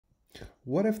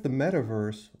What if the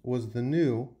metaverse was the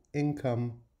new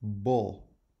income bull?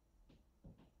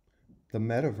 The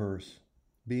metaverse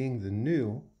being the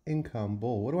new income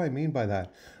bull. What do I mean by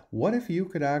that? What if you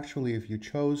could actually, if you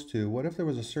chose to, what if there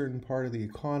was a certain part of the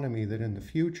economy that in the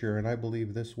future, and I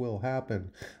believe this will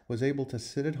happen, was able to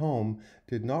sit at home,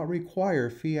 did not require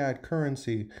fiat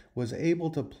currency, was able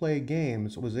to play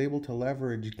games, was able to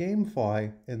leverage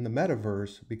Gamefi in the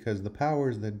metaverse because the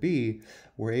powers that be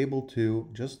were able to,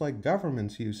 just like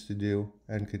governments used to do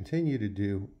and continue to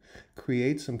do,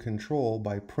 create some control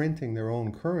by printing their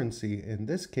own currency, in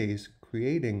this case,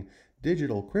 creating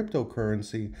digital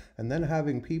cryptocurrency, and then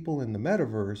having people in the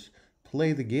metaverse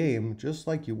play the game just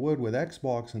like you would with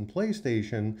Xbox and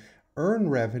PlayStation, earn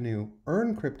revenue,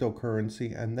 earn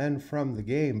cryptocurrency, and then from the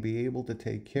game be able to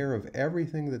take care of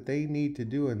everything that they need to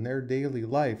do in their daily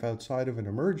life outside of an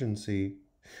emergency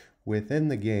within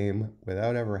the game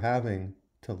without ever having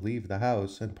to leave the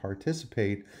house and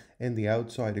participate in the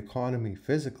outside economy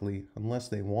physically unless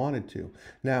they wanted to.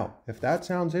 Now, if that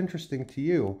sounds interesting to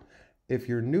you, if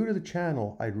you're new to the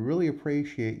channel, I'd really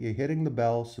appreciate you hitting the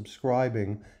bell,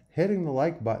 subscribing, hitting the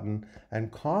like button,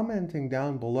 and commenting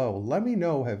down below. Let me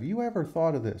know, have you ever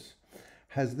thought of this?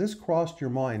 Has this crossed your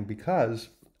mind? Because,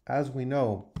 as we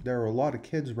know, there are a lot of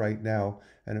kids right now,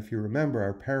 and if you remember,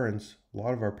 a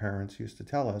lot of our parents used to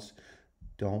tell us,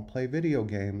 don't play video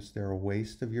games, they're a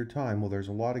waste of your time. Well, there's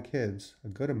a lot of kids, a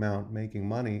good amount, making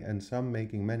money, and some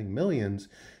making many millions,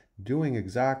 doing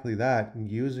exactly that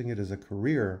and using it as a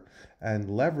career and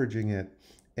leveraging it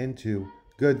into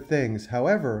good things.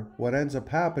 However, what ends up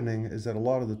happening is that a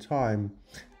lot of the time,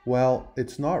 well,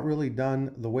 it's not really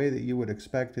done the way that you would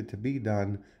expect it to be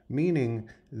done, meaning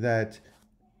that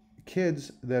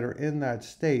kids that are in that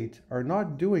state are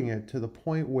not doing it to the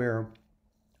point where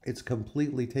it's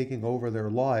completely taking over their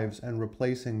lives and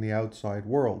replacing the outside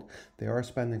world. They are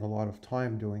spending a lot of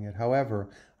time doing it. However,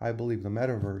 I believe the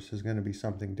metaverse is going to be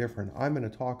something different. I'm going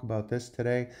to talk about this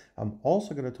today. I'm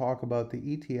also going to talk about the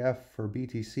ETF for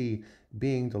BTC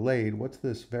being delayed. What's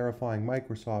this verifying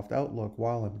Microsoft Outlook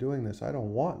while I'm doing this? I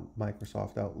don't want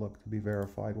Microsoft Outlook to be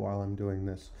verified while I'm doing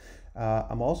this.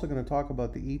 I'm also going to talk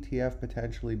about the ETF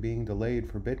potentially being delayed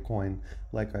for Bitcoin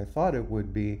like I thought it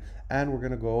would be, and we're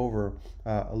going to go over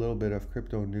a little bit of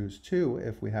crypto news too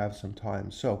if we have some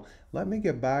time. So let me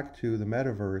get back to the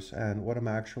metaverse and what I'm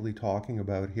actually talking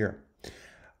about here.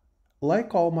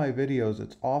 Like all my videos,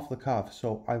 it's off the cuff,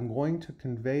 so I'm going to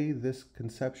convey this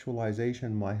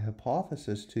conceptualization, my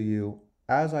hypothesis to you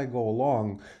as I go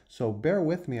along. So bear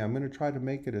with me. I'm going to try to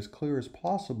make it as clear as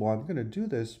possible. I'm going to do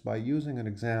this by using an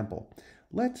example.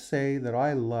 Let's say that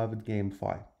I loved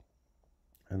Gamefi.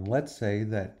 And let's say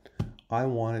that I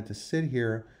wanted to sit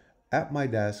here at my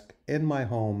desk in my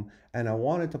home and I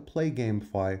wanted to play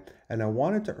Gamefi and I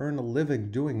wanted to earn a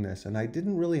living doing this. And I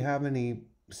didn't really have any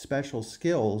special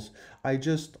skills. I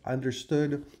just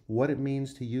understood what it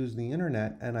means to use the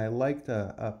internet, and I liked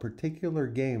a particular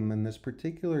game, and this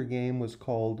particular game was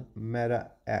called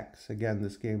MetaX. Again,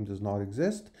 this game does not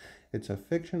exist. It's a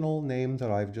fictional name that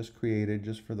I've just created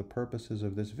just for the purposes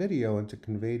of this video and to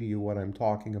convey to you what I'm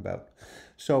talking about.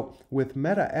 So with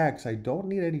MetaX, I don't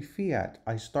need any fiat.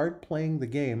 I start playing the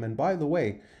game, and by the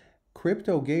way,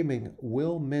 crypto gaming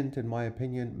will mint, in my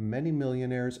opinion, many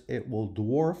millionaires. It will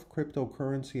dwarf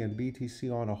cryptocurrency and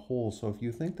BTC on a whole. So if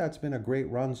you think that's been a great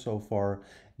run so far,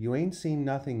 you ain't seen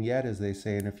nothing yet, as they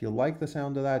say. And if you like the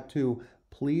sound of that too,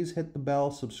 please hit the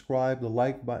bell, subscribe, the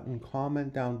like button,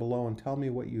 comment down below and tell me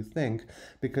what you think,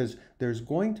 because there's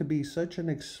going to be such an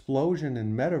explosion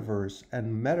in metaverse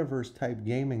and metaverse type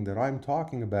gaming that I'm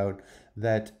talking about,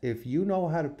 that if you know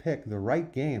how to pick the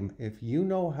right game, if you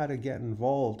know how to get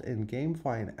involved in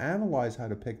Gamefi and analyze how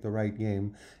to pick the right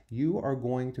game, you are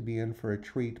going to be in for a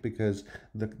treat, because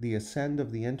the ascent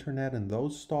of the internet and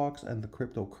those stocks and the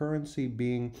cryptocurrency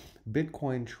being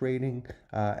Bitcoin trading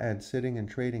and sitting and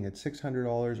trading at $600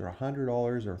 or $100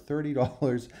 or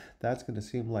 $30, that's going to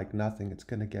seem like nothing. It's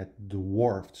going to get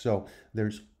dwarfed. So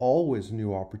there's always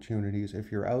new opportunities. If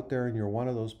you're out there and you're one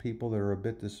of those people that are a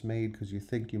bit dismayed because you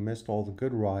think you missed all the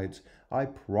good rides, I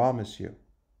promise you,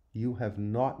 you have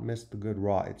not missed the good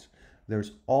rides.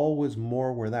 There's always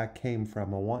more where that came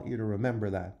from. I want you to remember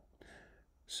that.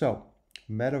 So,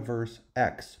 Metaverse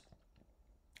X.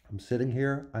 I'm sitting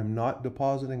here, I'm not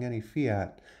depositing any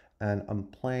fiat, and I'm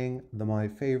playing my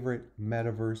favorite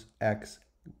Metaverse X,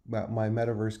 my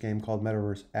Metaverse game called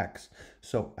Metaverse X.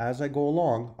 So as I go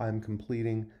along, I'm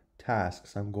completing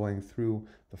tasks. I'm going through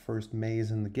the first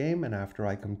maze in the game, and after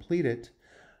I complete it,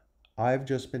 I've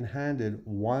just been handed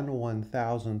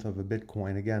 1/1000th of a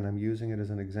Bitcoin. Again, I'm using it as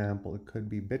an example. It could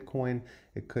be Bitcoin,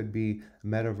 It could be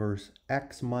Metaverse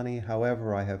X money.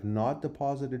 However, I have not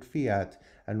deposited fiat.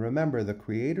 And remember, the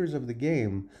creators of the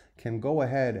game can go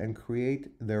ahead and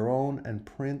create their own and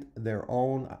print their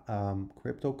own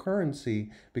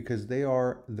cryptocurrency, because they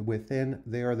are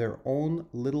their own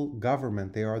little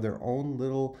government. They are their own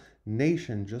little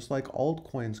nation, just like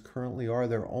altcoins currently are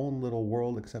their own little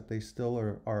world, except they still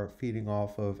are feeding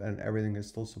off of, and everything is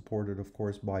still supported, of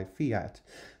course, by fiat.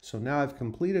 So now I've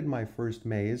completed my first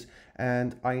maze,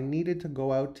 and I needed to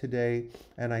go out today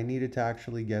and I needed to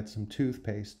actually get some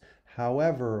toothpaste.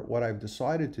 However, what I've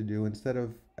decided to do, instead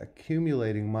of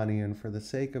accumulating money, and for the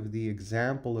sake of the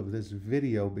example of this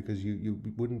video, because you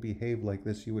wouldn't behave like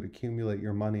this, you would accumulate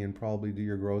your money and probably do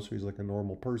your groceries like a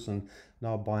normal person,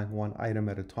 not buying one item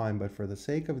at a time. But for the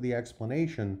sake of the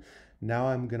explanation, now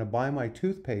I'm going to buy my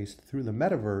toothpaste through the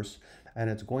metaverse, and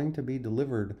it's going to be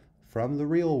delivered from the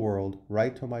real world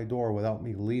right to my door without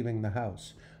me leaving the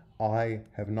house. I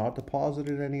have not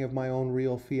deposited any of my own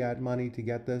real fiat money to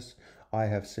get this. I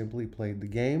have simply played the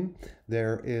game.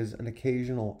 There is an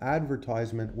occasional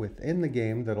advertisement within the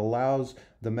game that allows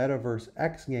the Metaverse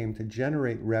X game to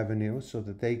generate revenue so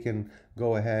that they can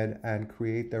go ahead and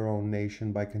create their own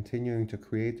nation by continuing to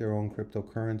create their own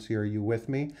cryptocurrency. Are you with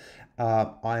me?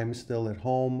 I'm still at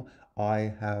home.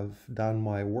 I have done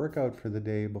my workout for the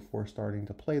day before starting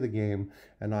to play the game,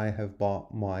 and I have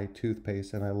bought my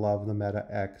toothpaste, and I love the Meta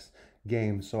X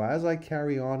game. So as I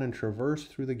carry on and traverse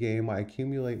through the game, I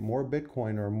accumulate more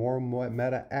Bitcoin or more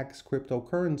Meta X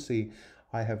cryptocurrency.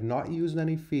 I have not used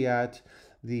any fiat.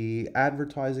 The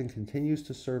advertising continues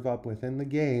to serve up within the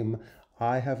game.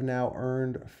 I have now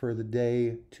earned for the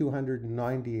day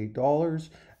 $298,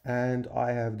 and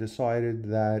I have decided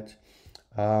that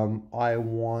I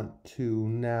want to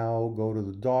now go to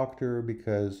the doctor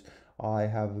because I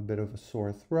have a bit of a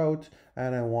sore throat,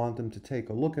 and I want them to take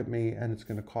a look at me, and it's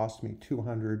going to cost me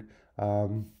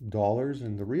 $200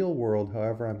 in the real world.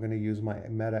 However, I'm going to use my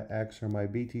Meta X or my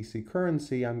BTC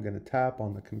currency. I'm going to tap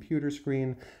on the computer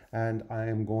screen, and I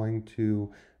am going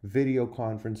to video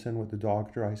conference in with the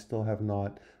doctor. I still have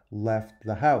not left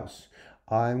the house.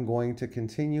 I'm going to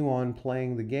continue on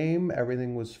playing the game.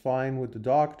 Everything was fine with the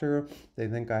doctor. They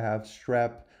think I have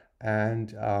strep,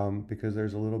 and because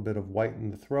there's a little bit of white in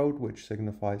the throat, which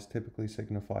typically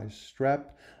signifies strep,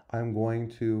 I'm going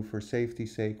to, for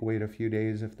safety's sake, wait a few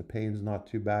days if the pain's not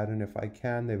too bad. And if I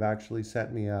can, they've actually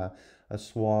sent me a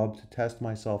swab to test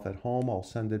myself at home. I'll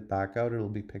send it back out. It'll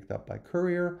be picked up by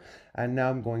courier. And now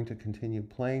I'm going to continue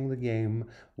playing the game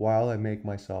while I make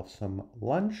myself some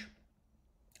lunch.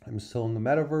 I'm still in the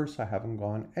metaverse. I haven't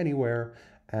gone anywhere,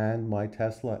 and my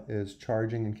Tesla is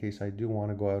charging in case I do want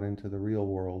to go out into the real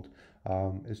world.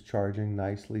 Is charging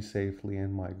nicely, safely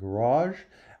in my garage.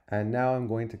 And now I'm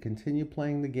going to continue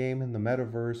playing the game in the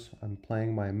metaverse. I'm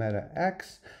playing my Meta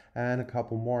X, and a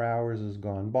couple more hours has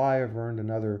gone by. I've earned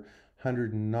another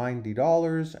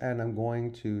 $190, and I'm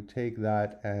going to take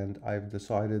that, and I've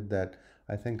decided that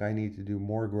I think I need to do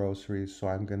more groceries, so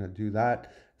I'm going to do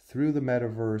that through the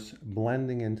metaverse,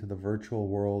 blending into the virtual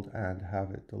world, and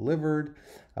have it delivered.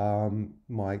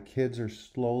 My kids are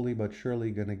slowly but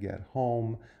surely going to get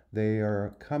home. They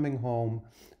are coming home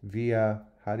via,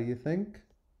 how do you think?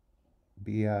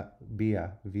 Via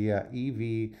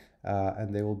EV,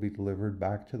 and they will be delivered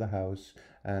back to the house,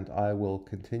 and I will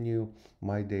continue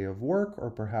my day of work, or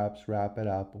perhaps wrap it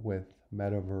up with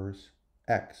Metaverse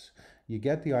X. You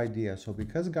get the idea. So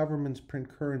because governments print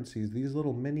currencies, these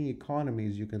little mini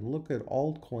economies, you can look at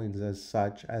altcoins as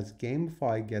such. As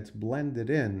Gamefi gets blended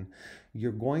in,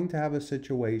 you're going to have a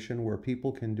situation where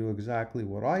people can do exactly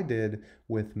what I did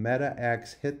with Meta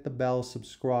X. Hit the bell,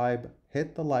 subscribe,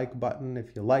 hit the like button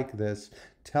if you like this.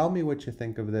 Tell me what you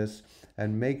think of this,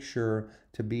 and make sure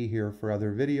to be here for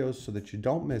other videos so that you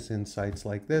don't miss insights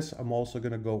like this. I'm also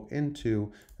going to go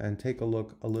into and take a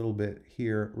look a little bit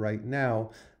here right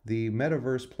now, the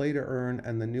metaverse play to earn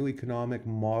and the new economic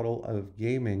model of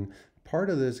gaming.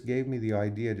 Part of this gave me the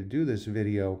idea to do this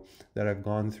video that I've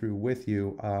gone through with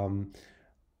you.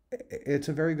 It's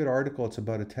a very good article. It's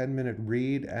about a 10-minute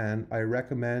read, and I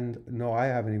recommend, no, I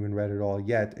haven't even read it all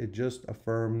yet. It just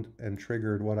affirmed and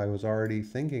triggered what I was already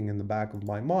thinking in the back of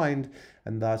my mind,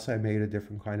 and thus I made a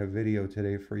different kind of video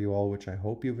today for you all, which I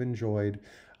hope you've enjoyed.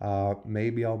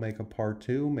 Maybe I'll make a part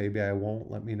 2, maybe I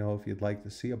won't. Let me know if you'd like to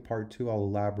see a part 2. I'll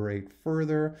elaborate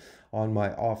further on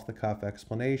my off-the-cuff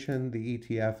explanation. The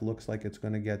ETF looks like it's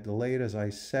going to get delayed, as I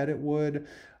said it would.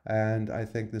 And I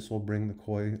think this will bring the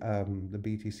coin, the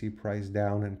BTC price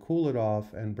down and cool it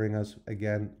off, and bring us,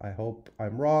 again, I hope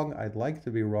I'm wrong. I'd like to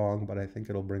be wrong, but I think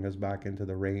it'll bring us back into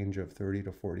the range of 30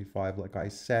 to 45, like I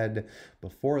said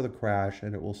before the crash. hash,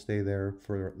 and it will stay there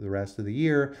for the rest of the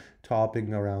year,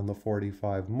 topping around the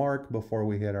 45 mark before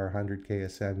we hit our 100K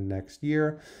ascend next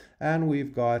year. And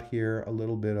we've got here a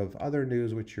little bit of other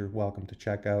news, which you're welcome to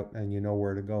check out, and you know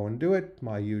where to go and do it.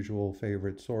 My usual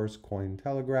favorite source,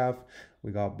 Cointelegraph.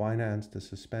 We got Binance to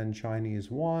suspend Chinese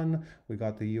yuan. We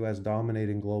got the US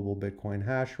dominating global Bitcoin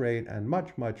hash rate, and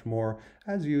much, much more.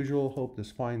 As usual, hope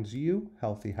this finds you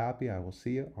healthy, happy. I will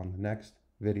see you on the next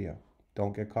video.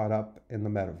 Don't get caught up in the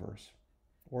metaverse.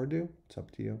 Or do. It's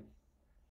up to you.